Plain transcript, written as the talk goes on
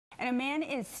And a man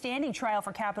is standing trial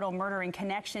for capital murder in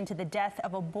connection to the death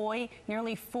of a boy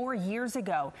nearly 4 years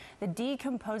ago. The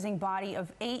decomposing body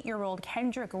of 8-year-old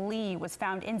Kendrick Lee was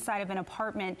found inside of an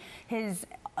apartment.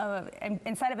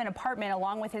 Inside of an apartment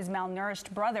along with his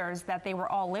malnourished brothers that they were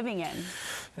all living in.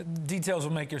 Details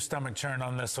will make your stomach churn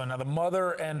on this one. Now, the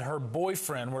mother and her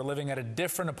boyfriend were living at a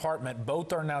different apartment.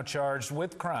 Both are now charged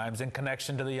with crimes in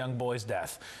connection to the young boy's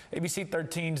death. ABC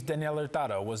 13's Danielle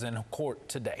Hurtado was in court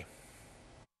today.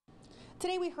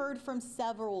 Today we heard from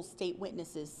several state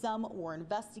witnesses. Some were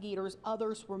investigators,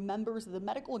 others were members of the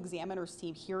medical examiner's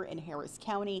team here in Harris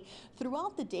County.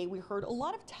 Throughout the day we heard a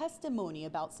lot of testimony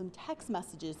about some text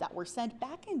messages that were sent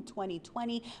back in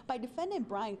 2020 by defendant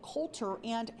Brian Coulter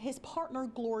and his partner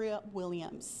Gloria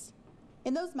Williams.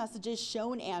 In those messages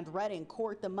shown and read in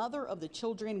court, the mother of the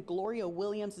children, Gloria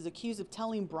Williams, is accused of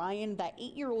telling Brian that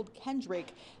 8-year-old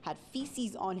Kendrick had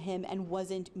feces on him and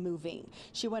wasn't moving.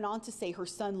 She went on to say her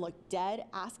son looked dead,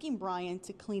 asking Brian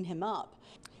to clean him up.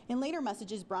 In later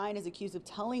messages, Brian is accused of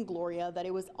telling Gloria that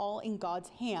it was all in God's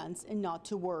hands and not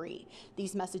to worry.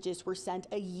 These messages were sent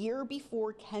a year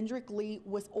before Kendrick Lee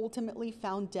was ultimately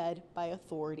found dead by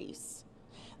authorities.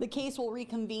 The case will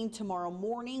reconvene tomorrow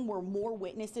morning, where more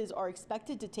witnesses are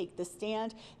expected to take the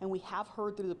stand, and we have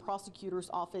heard through the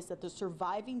prosecutor's office that the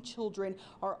surviving children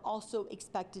are also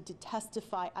expected to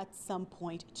testify at some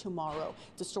point tomorrow.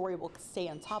 The story will stay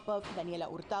on top of.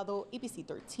 Daniela Hurtado, ABC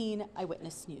 13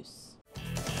 Eyewitness News.